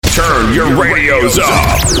Turn your radios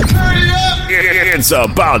up. It's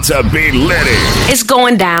about to be litty. It's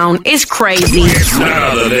going down. It's crazy. It's none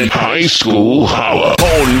other than High School Holla.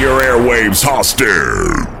 Holding your airwaves hostage.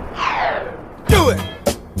 Do it.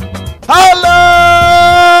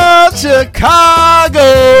 Holla, Chicago.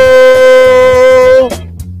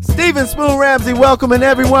 Stephen Spoon Ramsey welcoming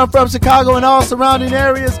everyone from Chicago and all surrounding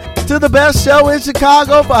areas to the best show in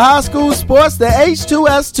Chicago for high school sports, the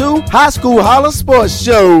H2S2 High School Holla Sports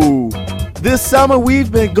Show. This summer, we've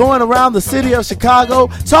been going around the city of Chicago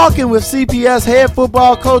talking with CPS head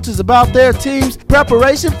football coaches about their team's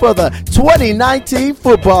preparation for the 2019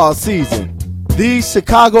 football season. These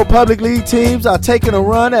Chicago Public League teams are taking a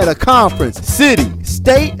run at a conference, city,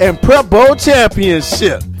 state, and Prep Bowl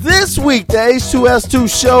championship. This week, the H2S2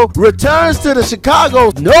 show returns to the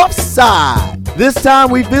Chicago Northside. This time,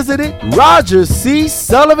 we visited Rogers C.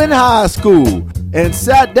 Sullivan High School and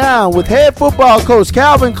sat down with head football coach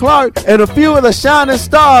Calvin Clark and a few of the shining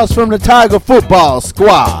stars from the Tiger football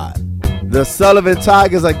squad. The Sullivan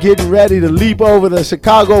Tigers are getting ready to leap over the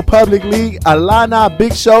Chicago Public League Illini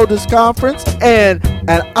Big Shoulders Conference and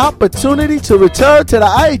an opportunity to return to the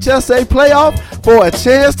IHSA playoff for a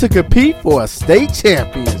chance to compete for a state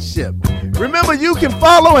championship. Remember, you can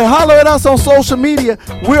follow and holler at us on social media.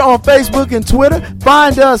 We're on Facebook and Twitter.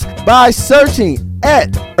 Find us by searching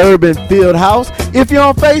at Urban Fieldhouse. If you're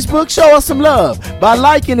on Facebook, show us some love by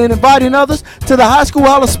liking and inviting others to the High School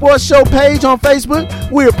Holla Sports Show page on Facebook.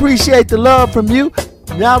 We appreciate the love from you.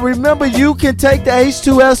 Now remember, you can take the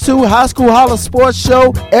H2S2 High School Holla Sports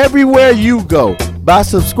Show everywhere you go by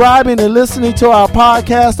subscribing and listening to our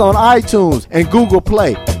podcast on iTunes and Google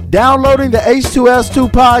Play. Downloading the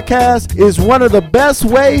H2S2 podcast is one of the best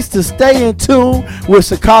ways to stay in tune with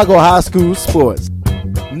Chicago high school sports.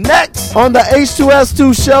 Next on the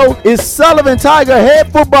H2S2 show is Sullivan Tiger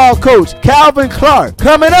head football coach Calvin Clark,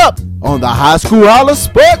 coming up on the High School Holla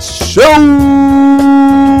Sports Show.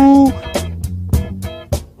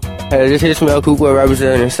 Hey, this is Ishmael Cooper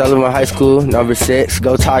representing Sullivan High School, number 6.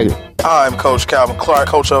 Go Tiger. I'm Coach Calvin Clark,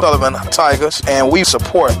 coach of Sullivan Tigers, and we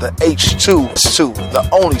support the H2S2, the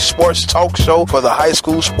only sports talk show for the high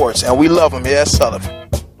school sports, and we love them here at Sullivan.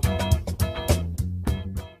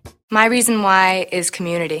 My reason why is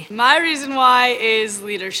community. My reason why is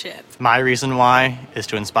leadership. My reason why is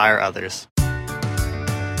to inspire others.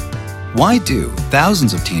 Why do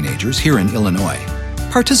thousands of teenagers here in Illinois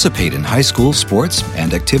participate in high school sports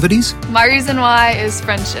and activities? My reason why is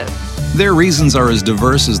friendship. Their reasons are as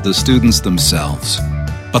diverse as the students themselves.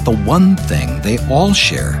 But the one thing they all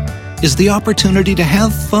share is the opportunity to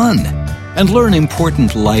have fun and learn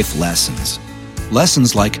important life lessons.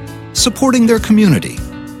 Lessons like supporting their community,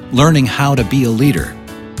 learning how to be a leader,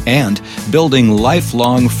 and building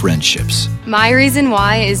lifelong friendships. My reason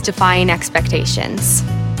why is defying expectations.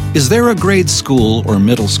 Is there a grade school or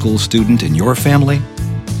middle school student in your family?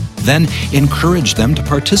 Then encourage them to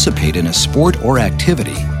participate in a sport or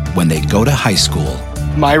activity when they go to high school.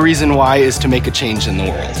 My reason why is to make a change in the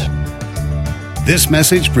world. This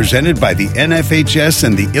message presented by the NFHS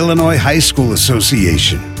and the Illinois High School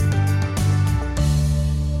Association.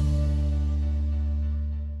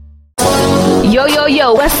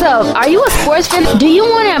 Yo, what's up? Are you a sports fan? Do you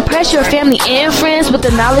want to impress your family and friends with the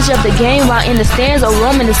knowledge of the game while in the stands or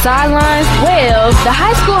roaming the sidelines? Well, the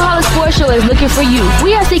High School Holla Sports Show is looking for you.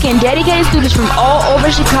 We are seeking dedicated students from all over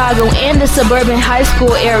Chicago and the suburban high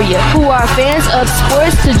school area who are fans of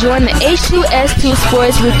sports to join the H2S2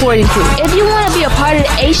 Sports Reporting Crew. If you want to be a part of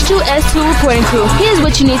the H2S2 Reporting Crew, here's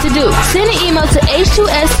what you need to do. Send an email to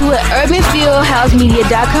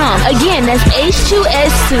h2s2@urbanfieldhousemedia.com. Again, that's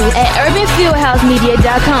h2s2@urbanfieldhousemedia.com.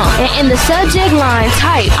 And in the subject line,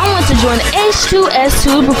 type, I want to join the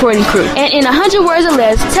H2S2 reporting crew. And in 100 words or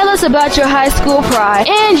less, tell us about your high school pride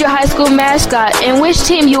and your high school mascot and which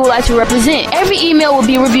team you would like to represent. Every email will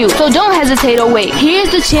be reviewed, so don't hesitate or wait. Here's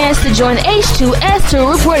the chance to join the H2S2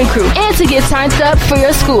 reporting crew and to get signed up for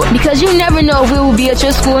your school, because you never know if we will be at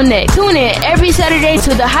your school next. Tune in every Saturday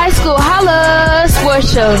to the High School Holla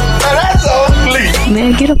Sports Show. That's ugly.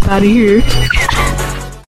 Man, get up out of here.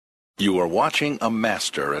 You are watching a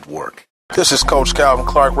master at work. This is Coach Calvin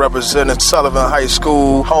Clark representing Sullivan High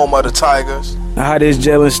School, home of the Tigers. Hi, this is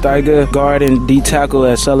Jalen Steiger, guard and D tackle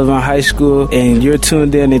at Sullivan High School, and you're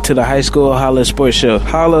tuned in into the High School Holla Sports Show.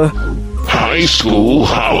 Holla. High School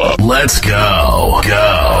Holla. Let's go.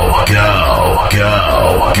 Go.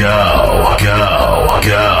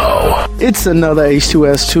 It's another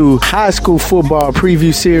H2S2 high school football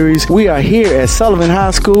preview series. We are here at Sullivan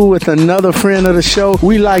High School with another friend of the show.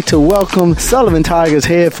 We like to welcome Sullivan Tigers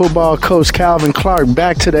head football coach Calvin Clark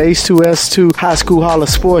back to the H2S2 High School Holla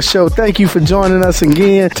Sports Show. Thank you for joining us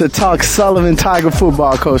again to talk Sullivan Tiger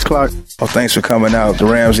football, Coach Clark. Well, thanks for coming out,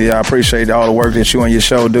 Ramsey. I appreciate all the work that you and your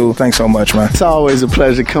show do. Thanks so much, man. It's always a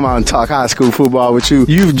pleasure to come out and talk high school football with you.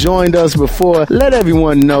 You've joined us before. Let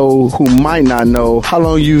everyone know who might not know how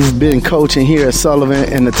long you've been coaching here at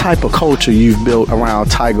Sullivan and the type of culture you've built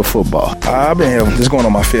around Tiger football. I've been here, this is going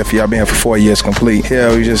on my 5th year. I've been here for 4 years complete.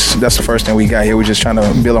 Here, that's the first thing we got here. We're just trying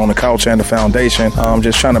to build on the culture and the foundation.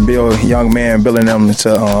 Just trying to build young men, building them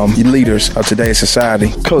into leaders of today's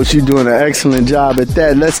society. Coach, you're doing an excellent job at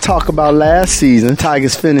that. Let's talk about last season.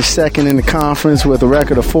 Tigers finished second in the conference with a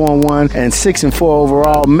record of 4-1 and 6-4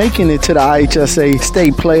 overall, making it to the IHSA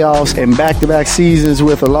state playoffs and back-to-back seasons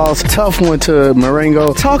with a loss. Tough one to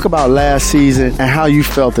Marengo. Talk about last season and how you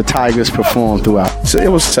felt the Tigers performed throughout. So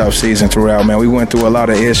it was a tough season throughout, man. We went through a lot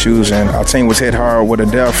of issues, and our team was hit hard with a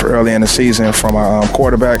death early in the season from our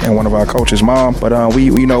quarterback and one of our coaches' mom. But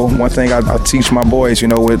one thing I teach my boys,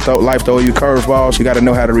 with life throw you curveballs, you got to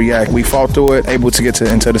know how to react. We fought through it, able to get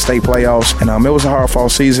into the state playoffs, and it was a hard-fought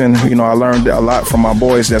season. I learned a lot from my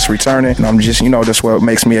boys that's returning, and I'm just, that's what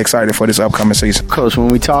makes me excited for this upcoming season. Coach, when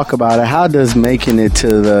we talk about it, how does making it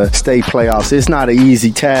to the state playoffs, it's not an easy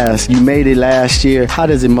task. You made it last year. How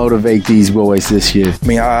does it motivate these boys this year?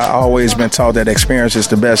 I always been taught that experience is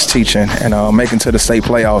the best teaching, and making to the state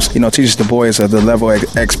playoffs, teaches the boys of the level of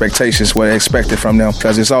expectations, what expected from them,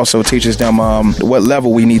 because it also teaches them what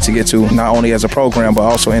level we need to get to, not only as a program, but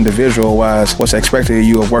also individual-wise, what's expected of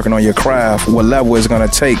you of working on your craft, what level it's going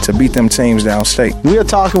to take to beat them teams downstate. We're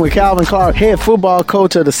talking with Calvin Clark, head football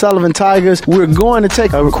coach of the Sullivan Tigers. We're going to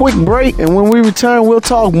take a quick break, and when we return, we'll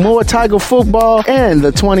talk more Tiger football and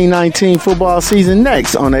the 2019 football season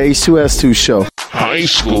next on the H2S2 show. High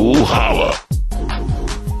School Holla.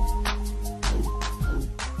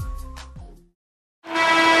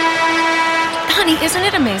 Honey, isn't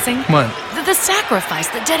it amazing? What? The sacrifice,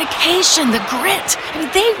 the dedication, the grit.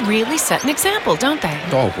 They really set an example, don't they?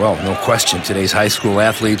 Oh, well, no question. Today's high school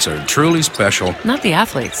athletes are truly special. Not the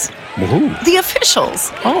athletes. Well, who? The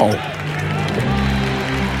officials. Oh.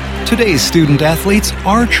 Today's student athletes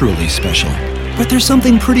are truly special. But there's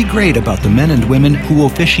something pretty great about the men and women who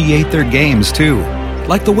officiate their games, too.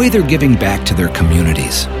 Like the way they're giving back to their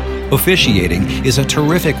communities. Officiating is a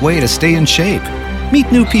terrific way to stay in shape,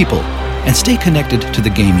 meet new people, and stay connected to the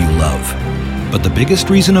game you love. But the biggest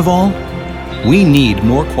reason of all? We need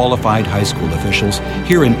more qualified high school officials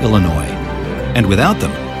here in Illinois. And without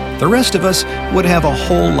them, the rest of us would have a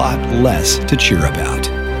whole lot less to cheer about.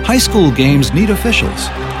 High school games need officials.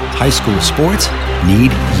 High school sports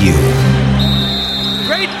need you.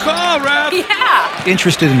 Great call, Ralph! Yeah!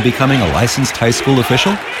 Interested in becoming a licensed high school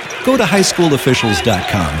official? Go to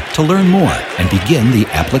highschoolofficials.com to learn more and begin the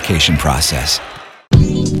application process.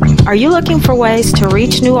 Are you looking for ways to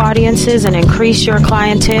reach new audiences and increase your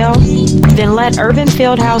clientele? Then let Urban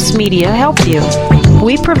Fieldhouse Media help you.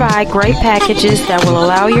 We provide great packages that will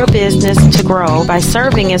allow your business to grow by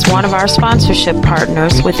serving as one of our sponsorship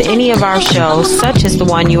partners with any of our shows, such as the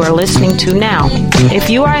one you are listening to now. If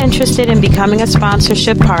you are interested in becoming a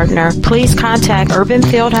sponsorship partner, please contact Urban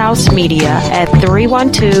Fieldhouse Media at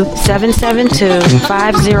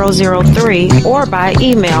 312-772-5003 or by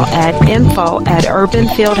email at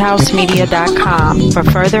info@urbanfieldhousemedia.com for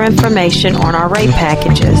further information on our rate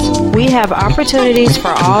packages. We have opportunities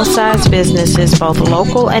for all size businesses, both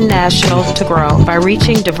local and national, to grow by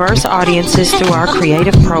reaching diverse audiences through our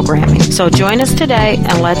creative programming. So join us today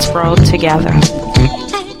and let's grow together.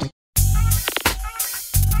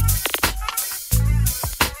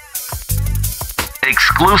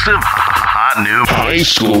 Exclusive hot new High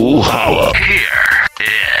School Holla. Here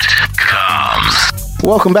it comes.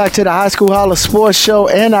 Welcome back to the High School Holla Sports Show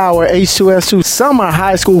and our H2S2 Summer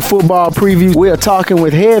High School Football Preview. We are talking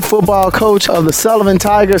with head football coach of the Sullivan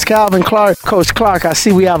Tigers, Calvin Clark. Coach Clark, I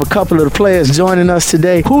see we have a couple of the players joining us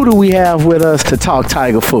today. Who do we have with us to talk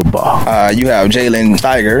Tiger football? You have Jalen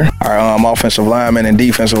Tiger, our offensive lineman and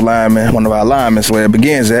defensive lineman, one of our linemen, where it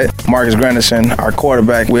begins at. Marcus Granderson, our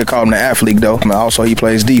quarterback. We'll call him the athlete, though. Also, he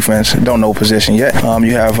plays defense. Don't know position yet.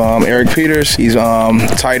 You have Eric Peters. He's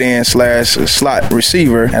tight end / slot receiver.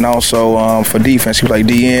 receiver, and also for defense, he play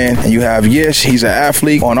DN. And you have Yish, he's an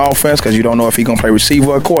athlete on offense because you don't know if he's going to play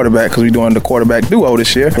receiver or quarterback because we're doing the quarterback duo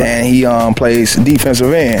this year. And he plays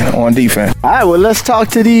defensive end on defense. All right, well, let's talk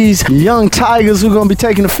to these young Tigers who are going to be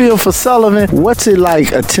taking the field for Sullivan. What's it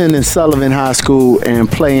like attending Sullivan High School and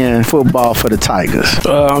playing football for the Tigers?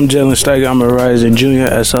 I'm Jalen Steiger. I'm a rising junior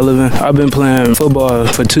at Sullivan. I've been playing football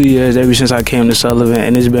for 2 years ever since I came to Sullivan,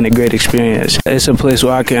 and it's been a great experience. It's a place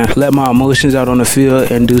where I can let my emotions out on the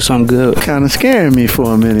field and do something good. Kind of scaring me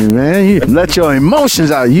for a minute, man. You let your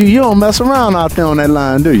emotions out. You don't mess around out there on that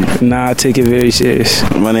line, do you? Nah, I take it very serious.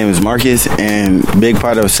 My name is Marcus, and big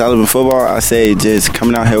part of Sullivan football, I say just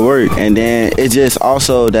coming out here work. And then it's just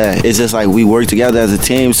also that it's just like we work together as a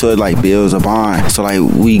team, so it like builds a bond. So like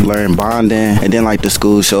we learn bonding, and then like the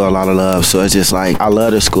school show a lot of love. So it's just like I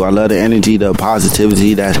love the school. I love the energy, the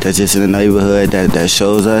positivity that's just in the neighborhood that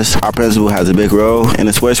shows us. Our principal has a big role in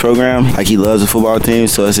the sports program. Like he loves the football team,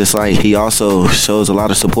 so it's just like he also shows a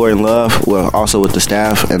lot of support and love. Well, also with the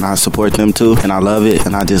staff, and I support them too, and I love it,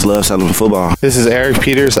 and I just love Sullivan football. This is Eric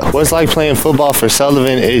Peters. What's like playing football for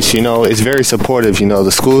Sullivan is, it's very supportive.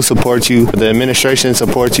 The school supports you, the administration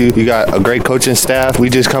supports you. You got a great coaching staff. We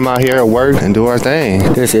just come out here and work and do our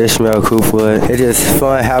thing. This is Ishmael Coopwood. It's just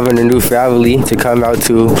fun having a new family to come out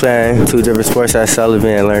to playing 2 different sports at Sullivan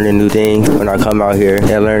and learning new things when I come out here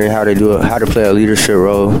and learning how to play a leadership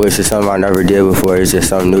role, which is something I never did before. It's just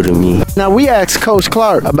something new to me. Now, we asked Coach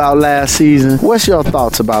Clark about last season. What's your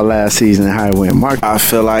thoughts about last season and how it went, Mark? I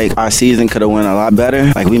feel like our season could have went a lot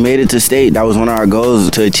better. Like we made it to state. That was one of our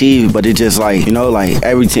goals to achieve, but it just like, like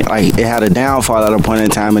everything, like it had a downfall at a point in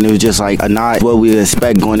time, and it was just like not what we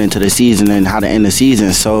expect going into the season and how to end the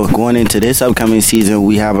season. So going into this upcoming season,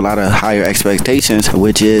 we have a lot of higher expectations,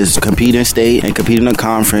 which is compete in state and compete in the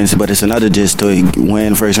conference, but it's another just to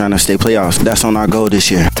win first round of state playoffs. That's on our goal this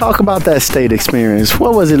year. Talk about that state experience.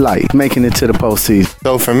 What was it like making it to the postseason?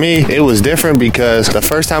 So for me, it was different because the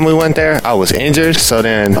first time we went there, I was injured. So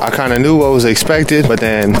then I kind of knew what was expected. But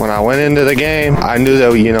then when I went into the game, I knew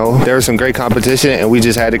that, there was some great competition and we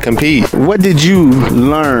just had to compete. What did you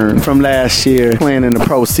learn from last year playing in the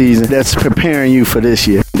pro season that's preparing you for this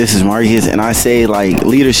year? This is Marcus, and I say like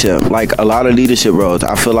leadership, like a lot of leadership roles.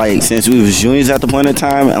 I feel like since we was juniors at the point in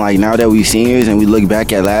time, and like now that we seniors and we look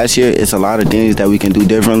back at last year, it's a lot of things that we can do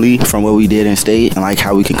differently from what we did in state, and like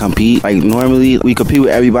how we can compete. Like normally we compete with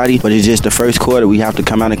everybody, but it's just the first quarter we have to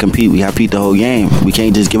come out and compete. We have to compete the whole game. We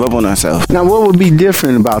can't just give up on ourselves. Now, what would be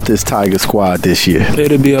different about this Tiger squad this year?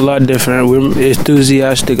 It'll be a lot different. We're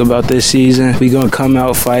enthusiastic about this season. We're gonna come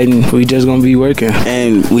out fighting. We just gonna be working.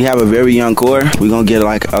 And we have a very young core. We're gonna get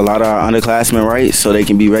like a lot of our underclassmen right, so they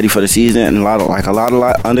can be ready for the season. And a lot of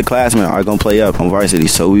underclassmen are gonna play up on varsity.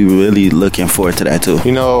 So we really looking forward to that too.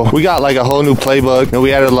 We got like a whole new playbook, and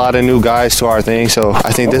we added a lot of new guys to our thing. So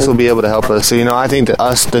I think this will be able to help us. So I think that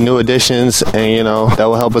us, the new additions, and that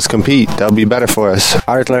will help us compete. That'll be better for us.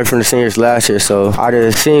 I just learned from the seniors last year, so I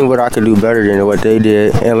just seen what I could do better than what they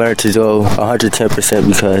did, and learned to go 110%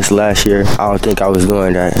 because last year I don't think I was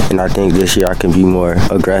doing that, and I think this year I can be more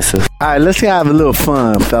aggressive. All right, let's have a little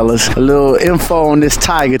fun, fellas. A little info on this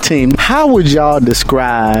Tiger team. How would y'all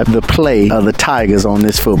describe the play of the Tigers on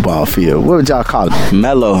this football field? What would y'all call it?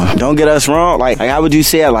 Mellow. Don't get us wrong. Like how would you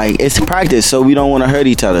say it? Like it's practice, so we don't want to hurt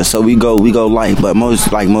each other. So we go light, but most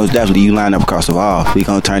definitely you line up across the ball, we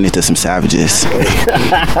gonna turn into some savages.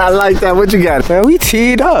 I like that. What you got? Man, we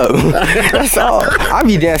teed up. That's all. I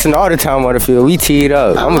be dancing all the time on the field. We teed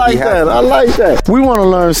up. I like that. We want to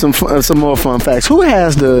learn some more fun facts. Who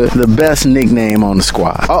has the best nickname on the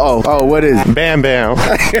squad? Oh, what is it? Bam Bam.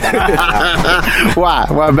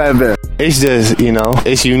 Why Bam Bam? It's just,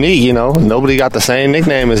 it's unique, Nobody got the same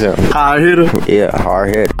nickname as him. Hard hitter? Yeah,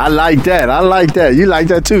 hard hit. I like that. You like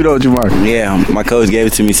that too, don't you, Mark? Yeah, my coach gave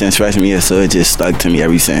it to me since freshman year, so it just stuck to me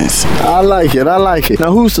ever since. I like it.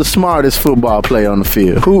 Now, who's the smartest football player on the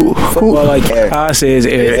field? Who? Like I say it's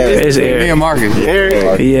Eric. It's Eric. Me and Marcus.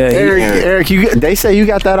 Eric. Yeah. Eric, they say you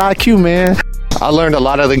got that IQ, man. I learned a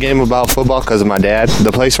lot of the game about football because of my dad.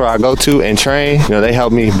 The place where I go to and train, they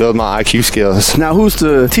help me build my IQ skills. Now, who's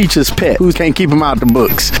the teacher's pet? Who can't keep him out the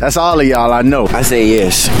books? That's all of y'all I know. I say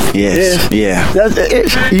yes.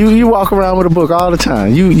 Yeah. You walk around with a book all the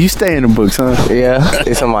time. You stay in the books, huh? Yeah.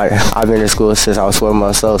 It's somebody. I've been in school since I was 12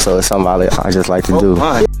 months old, so it's somebody I just like to do.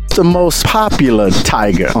 What's the most popular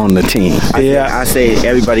Tiger on the team? I say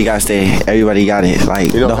everybody got to stay. Everybody got it.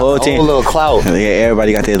 Like the whole team. A little clout. Yeah,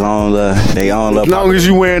 everybody got their own little. As long as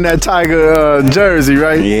you wearing that Tiger jersey,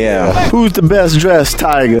 right? Yeah. Who's the best dressed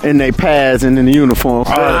Tiger in their pads and in the uniform?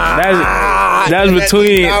 That's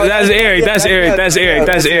between. That's Eric. That's Eric. That's Eric.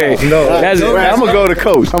 That's Eric. No, I'm gonna go to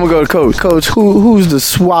Coach. Coach, who's the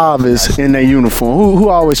suavest in their uniform? Who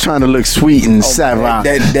always trying to look sweet and savant?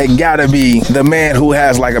 That gotta be the man who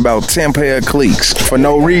has like about 10 pair of cleats for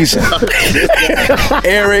no reason.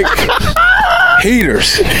 Eric.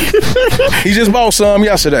 Heaters. He just bought some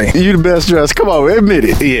yesterday. You the best dressed. Come on, admit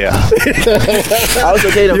it. Yeah.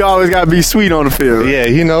 You always gotta be sweet on the field. Yeah,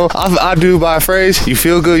 you know, I do by a phrase, you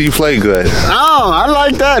feel good, you play good. Oh, I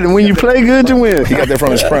like that. And when you play good, you win. He got that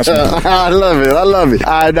from his principal. I love it.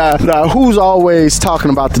 All right, now, who's always talking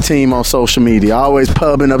about the team on social media? Always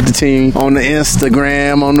pubbing up the team on the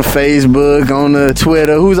Instagram, on the Facebook, on the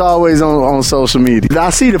Twitter. Who's always on social media? I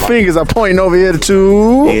see the fingers are pointing over here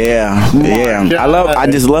to. Yeah. I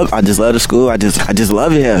just love the school. I just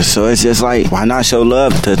love it here. So it's just like, why not show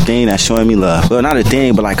love to a thing that's showing me love? Well, not a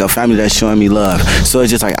thing, but like a family that's showing me love. So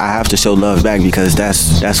it's just like I have to show love back because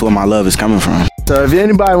that's where my love is coming from. So if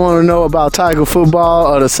anybody want to know about Tiger football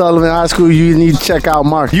or the Sullivan High School, you need to check out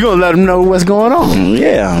Mark. You gonna let them know what's going on?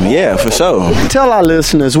 Yeah, for sure. Tell our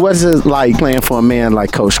listeners, what's it like playing for a man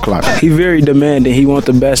like Coach Clark? He very demanding. He wants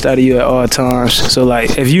the best out of you at all times. So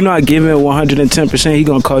like, if you're not giving 110%, he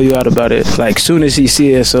gonna call you out about it. Like soon as he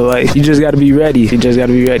see it. So like, you just gotta be ready.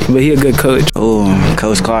 But he a good coach. Oh,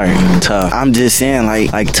 Coach Clark, tough. I'm just saying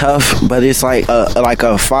like tough, but it's like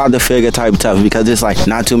a father figure type tough because it's like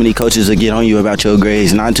not too many coaches will get on you about your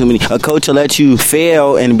grades. Not too many. A coach will let you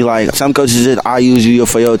fail and be like, some coaches just I use you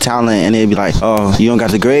for your talent, and they'll be like, oh, you don't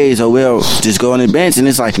got the grades, oh well, just go on the bench. And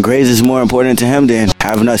it's like grades is more important to him than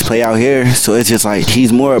having us play out here. So it's just like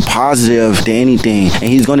he's more positive than anything, and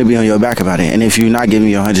he's going to be on your back about it. And if you're not giving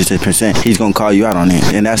your 100%, he's going to call you out on it,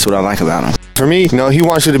 and that's what I like about him. For me, you know, he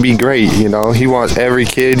wants you to be great, you know. He wants every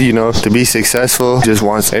kid, you know, to be successful. Just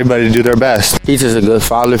wants everybody to do their best. He's just a good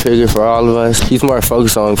father figure for all of us. He's more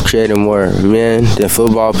focused on creating more men than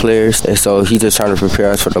football players. And so he's just trying to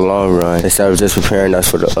prepare us for the long run instead of just preparing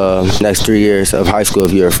us for the next 3 years of high school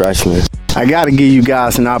if you're a freshman. I got to give you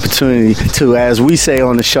guys an opportunity to, as we say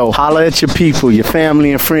on the show, holler at your people, your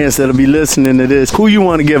family and friends that'll be listening to this. Who you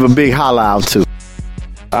want to give a big holler out to?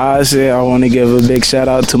 I want to give a big shout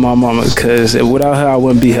out to my mama because without her, I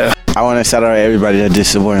wouldn't be here. I want to shout out everybody that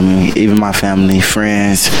just supported me, even my family,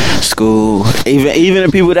 friends, school, even the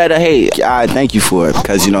people that I hate. I thank you for it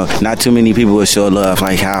because, you know, not too many people will show love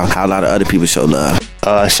like how a lot of other people show love.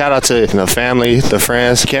 Shout out to the family, the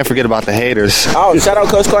friends. Can't forget about the haters. Oh, shout out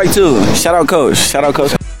Coach Clark too. Shout out Coach.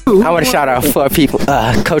 I want to shout out 4 people.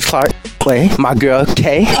 Coach Clark, Clay, my girl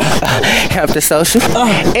Kay, Hampton Social,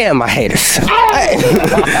 and my haters.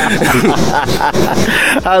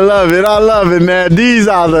 I love it, man. These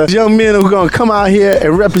are the young men who are going to come out here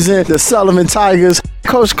and represent the Sullivan Tigers.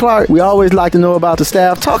 Coach Clark, we always like to know about the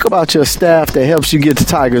staff. Talk about your staff that helps you get the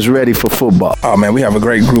Tigers ready for football. Oh, man, we have a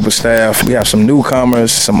great group of staff. We have some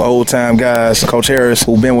newcomers, some old-time guys. Coach Harris,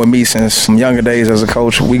 who's been with me since some younger days as a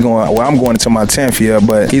coach. I'm going into my 10th year,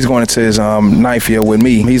 but he's going into his 9th year with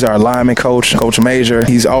me. He's our lineman coach, Coach Major.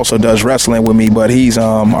 He also does wrestling with me, but he's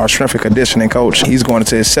our strength and conditioning coach. He's going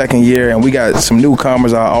into his 2nd year, and we got some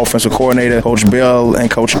newcomers, our offensive coordinator, Coach Bill, and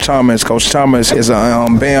Coach Thomas. Coach Thomas is a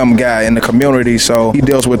BAM guy in the community, so he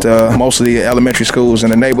deals with most of the elementary schools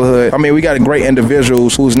in the neighborhood. I mean, we got great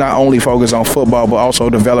individuals who's not only focused on football, but also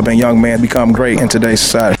developing young men become great in today's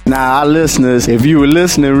society. Now, our listeners, if you were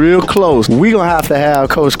listening real close, we're going to have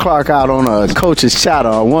Coach Clark out on a coach's chat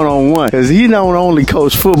or a one-on-one because he don't only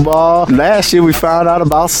coach football. Last year, we found out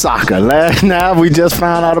about soccer. Now, we just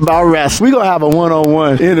found out about wrestling. We're going to have a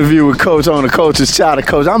one-on-one interview with Coach on the coach's chat.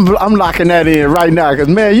 Coach, I'm locking that in right now because,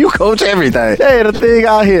 man, you coach everything. Hey, the thing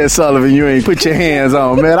out here, Sullivan, you ain't put your hands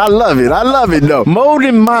on, man. I love it, though.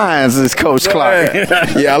 Molding minds is Coach Clark.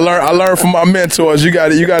 Yeah, I learned from my mentors. You got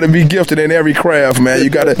to be gifted in every craft, man. You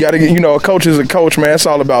got to, a coach is a coach, man. It's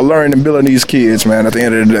all about learning and building these kids, man, at the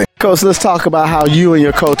end of the day. Coach, let's talk about how you and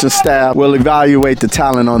your coaching staff will evaluate the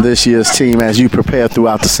talent on this year's team as you prepare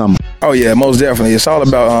throughout the summer. Oh, yeah, most definitely. It's all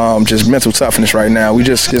about just mental toughness right now. We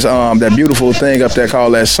just that beautiful thing up there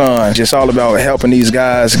called that sun. Just all about helping these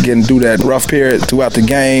guys getting through that rough period throughout the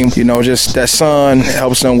game. You know, just that sun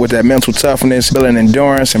helps them with that mental toughness, building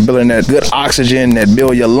endurance and building that good oxygen that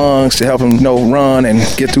build your lungs to help them, run and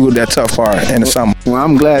get through that tough part in the summer. Well,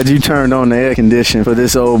 I'm glad you turned on the air conditioning for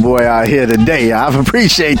this old boy out here today. I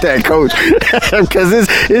appreciate that, Coach, because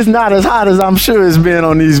it's not as hot as I'm sure it's been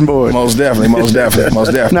on these boys. Most definitely.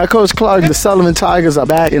 Now, Coach Clark, the Sullivan Tigers are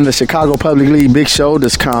back in the Chicago Public League Big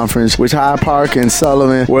Shoulders Conference, which Hyde Park and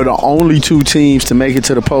Sullivan were the only two teams to make it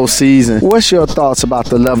to the postseason. What's your thoughts about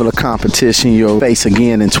the level of competition you'll face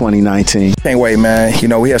again in 2019? Can't wait, man. You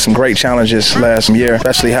know, we had some great challenges last year,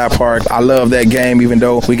 especially Hyde Park. I love that game, even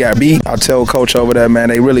though we got beat. I tell Coach over there, man,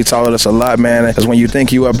 they really taught us a lot, man, because when you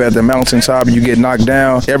think you up at the mountaintop and you get knocked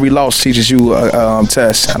down, every loss teaches you a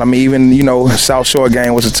test. And I mean, even, you know, South Shore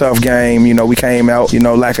game was a tough game. You know, we came out, you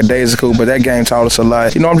know, lackadaisical, but that game taught us a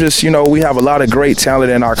lot. You know, I'm just, you know, we have a lot of great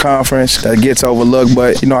talent in our conference that gets overlooked,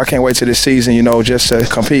 but, you know, I can't wait till this season, you know, just to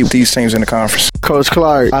compete with these teams in the conference. Coach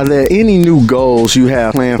Clark, are there any new goals you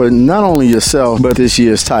have planned for not only yourself, but this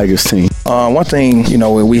year's Tigers team? One thing, you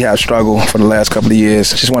know, we have struggled for the last couple of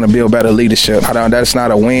years, just want to build better leadership. That's not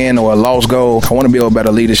a win or a lost goal. I want to build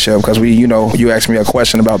better leadership because you asked me a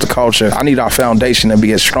question about the culture. I need our foundation to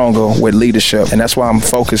get stronger with leadership, and that's why I'm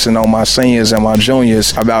focusing on my seniors and my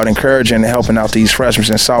juniors about encouraging and helping out these freshmen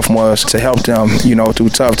and sophomores to help them, you know, through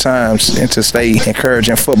tough times and to stay encouraged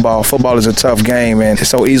in football. Football is a tough game, and it's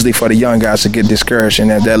so easily for the young guys to get discouraged, and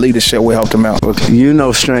that leadership will help them out. You're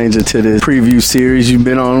no stranger to this preview series. You've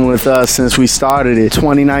been on with us since we started it.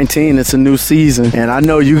 2019, it's a new season, and I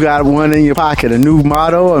know you got one in your pocket, a new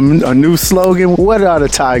motto, a new slogan. What are the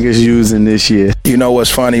Tigers using this year? You know what's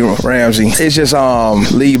funny, Ramsey? It's just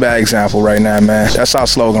lead by example right now, man. That's our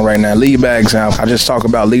slogan right now, lead by example. I just talk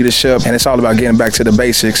about leadership, and it's all about getting back to the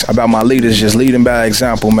basics, about my leaders just leading by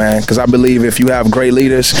example, man, because I believe if you have great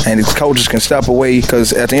leaders and the coaches can step away,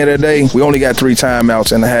 because at the end of the day, we only got 3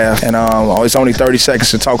 timeouts and a half, and it's only 30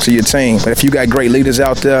 seconds to talk to your team. But if you got great leaders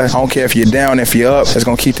out there, I don't care if you're down, if you're up, it's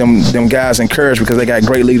going to keep them guys encouraged because they got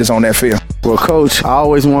great leaders on that field. Well, Coach, I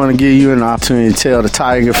always want to give you an opportunity to tell the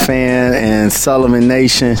Tiger fan and Sullivan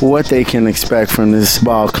Nation what they can expect from this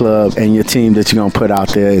ball club and your team that you're going to put out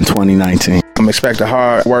there in 2019. I'm expecting a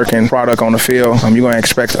hard-working product on the field. You're going to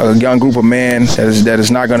expect a young group of men that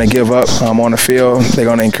is not going to give up on the field. They're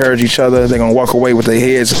going to encourage each other. They're going to walk away with their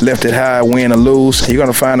heads lifted high, win or lose. You're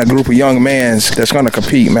going to find a group of young men that's going to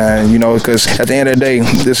compete, man, you know, because at the end of the day,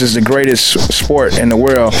 this is the greatest sport in the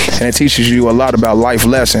world, and it teaches you a lot about life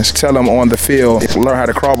lessons. Tell them on the field, learn how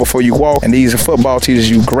to crawl before you walk, and these football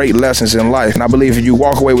teaches you great lessons in life. And I believe if you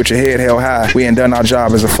walk away with your head held high, we ain't done our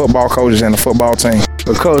job as a football coaches and a football team.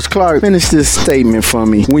 But Coach Clark, finish this statement for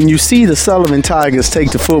me. When you see the Sullivan Tigers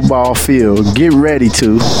take the football field, get ready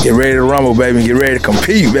to rumble, baby. Get ready to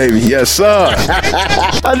compete, baby. Yes, sir.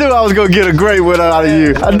 I knew I was going to get a great one out of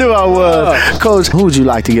you. I knew I was. Coach, who would you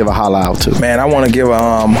like to give a holla out to? Man, I want to give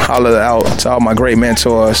a holla out to all my great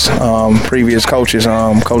mentors, previous coaches.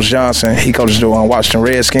 Coach Johnson, he coaches the Washington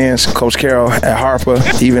Redskins. Coach Carroll at Harper.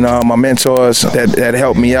 Even my mentors that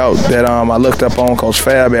helped me out that I looked up on. Coach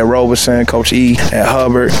Fab at Robeson. Coach E at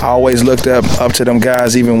Hubbard. I always looked up to them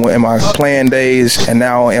guys even in my playing days and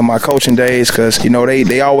now in my coaching days because, you know,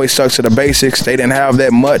 they always stuck to the basics. They didn't have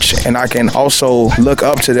that much, and I can also look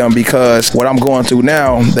up to them because what I'm going through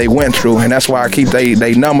now, they went through, and that's why I keep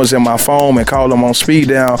they numbers in my phone and call them on speed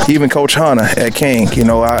dial. Even Coach Hunter at King, you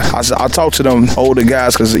know, I talk to them older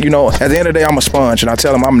guys because, you know, at the end of the day, I'm a sponge, and I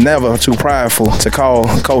tell them I'm never too prideful to call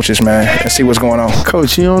coaches, man, and see what's going on.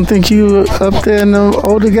 Coach, you don't think you up there in the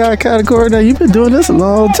older guy category? Now, you've been doing this a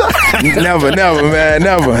long time. Never, man,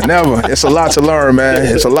 never. It's a lot to learn, man.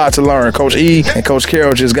 It's a lot to learn. Coach E and Coach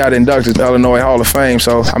Carroll just got inducted to the Illinois Hall of Fame,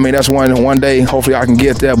 so I mean that's one day. Hopefully I can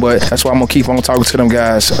get there, but that's why I'm gonna keep on talking to them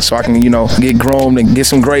guys so I can, you know, get groomed and get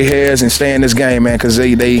some gray hairs and stay in this game, man. Because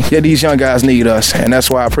these young guys need us, and that's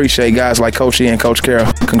why I appreciate guys like Coach E and Coach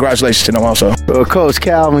Carroll. Congratulations to them also. Well, Coach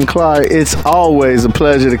Calvin Clark, it's always a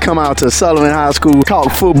pleasure to come out to Sullivan High School,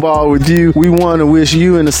 talk football with you. We want to wish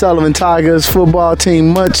you and the Sullivan Tigers football team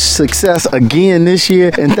much success again this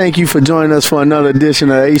year, and thank you for joining us for another edition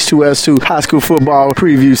of the H2S2 High School Football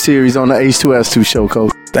Preview Series on the H2S2 Show,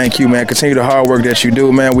 Coach. Thank you, man. Continue the hard work that you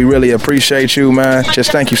do, man. We really appreciate you, man.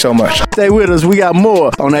 Just thank you so much. Stay with us. We got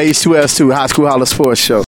more on the H2S2 High School Holla Sports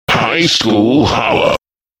Show. High School Holla.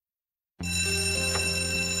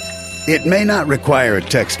 It may not require a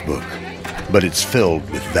textbook, but it's filled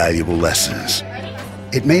with valuable lessons.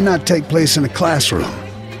 It may not take place in a classroom,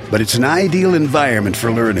 but it's an ideal environment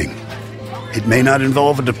for learning. It may not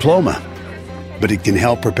involve a diploma, but it can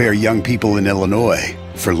help prepare young people in Illinois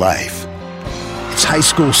for life. It's high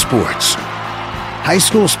school sports. High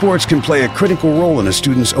school sports can play a critical role in a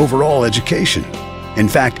student's overall education. In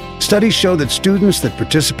fact, studies show that students that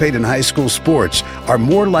participate in high school sports are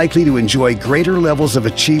more likely to enjoy greater levels of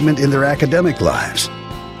achievement in their academic lives.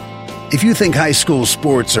 If you think high school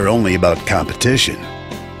sports are only about competition,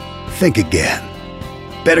 think again.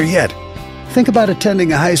 Better yet, think about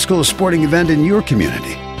attending a high school sporting event in your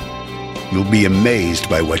community. You'll be amazed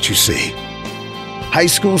by what you see. High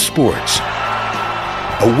school sports,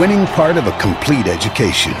 a winning part of a complete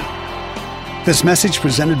education. This message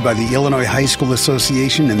presented by the Illinois High School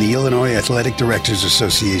Association and the Illinois Athletic Directors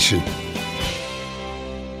Association.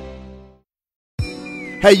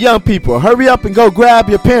 Hey, young people, hurry up and go grab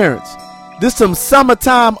your parents. This some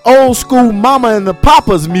summertime old school mama and the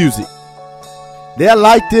papa's music. They're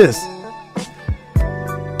like this.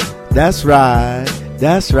 That's right.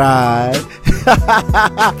 That's right.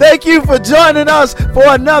 Thank you for joining us for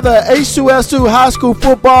another H2S2 High School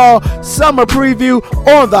Football Summer Preview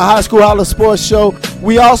on the High School Holla Sports Show.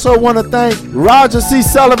 We also want to thank Roger C.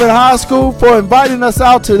 Sullivan High School for inviting us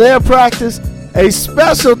out to their practice. A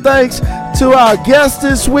special thanks to our guest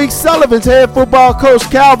this week, Sullivan's head football coach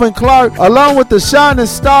Calvin Clark, along with the shining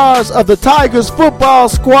stars of the Tigers football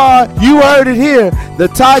squad. You heard it here. The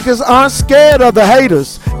Tigers aren't scared of the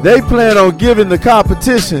haters. They plan on giving the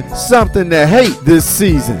competition something to hate this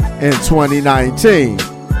season in 2019.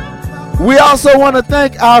 We also want to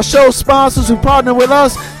thank our show sponsors who partner with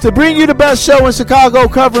us to bring you the best show in Chicago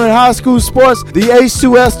covering high school sports, the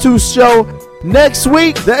H2S2 Show. Next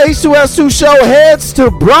week, the H2S2 Show heads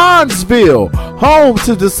to Bronzeville, home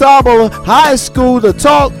to DeSable High School, to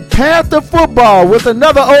talk Panther football with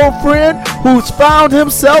another old friend who's found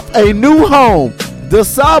himself a new home.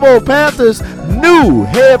 DeSable Panthers' new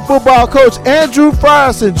head football coach Andrew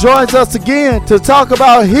Frierson joins us again to talk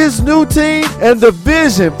about his new team and the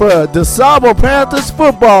vision for DeSable Panthers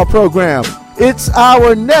football program. It's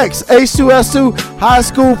our next H2S2 High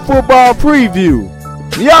School Football Preview.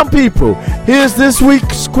 Young people, here's this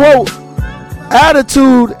week's quote.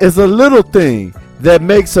 Attitude is a little thing that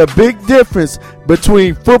makes a big difference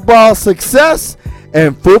between football success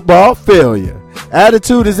and football failure.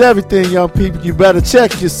 Attitude is everything, young people. You better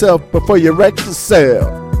check yourself before you wreck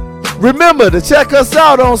yourself. Remember to check us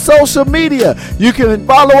out on social media. You can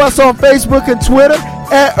follow us on Facebook and Twitter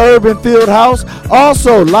at Urban Fieldhouse.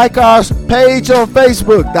 Also, like our page on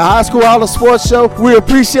Facebook, the High School Holla Sports Show. We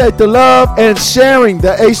appreciate the love and sharing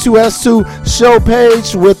the H2S2 show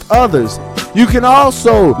page with others. You can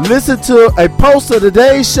also listen to a post of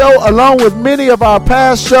today's show along with many of our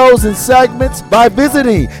past shows and segments by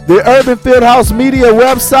visiting the Urban Fieldhouse Media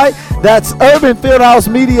website. That's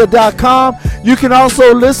urbanfieldhousemedia.com. You can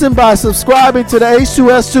also listen by subscribing to the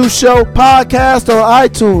H2S2 Show podcast on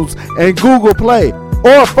iTunes and Google Play,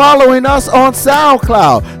 or following us on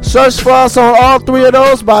SoundCloud. Search for us on all three of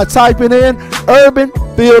those by typing in Urban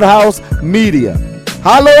Fieldhouse Media.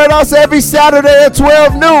 Holler at us every Saturday at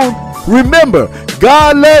 12 noon. Remember,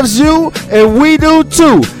 God loves you and we do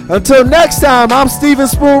too. Until next time, I'm Stephen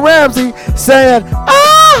Spoon Ramsey saying, Holla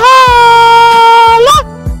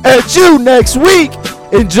at you next week.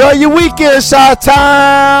 Enjoy your weekend,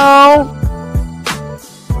 Chi-Town.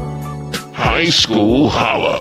 High School Holla.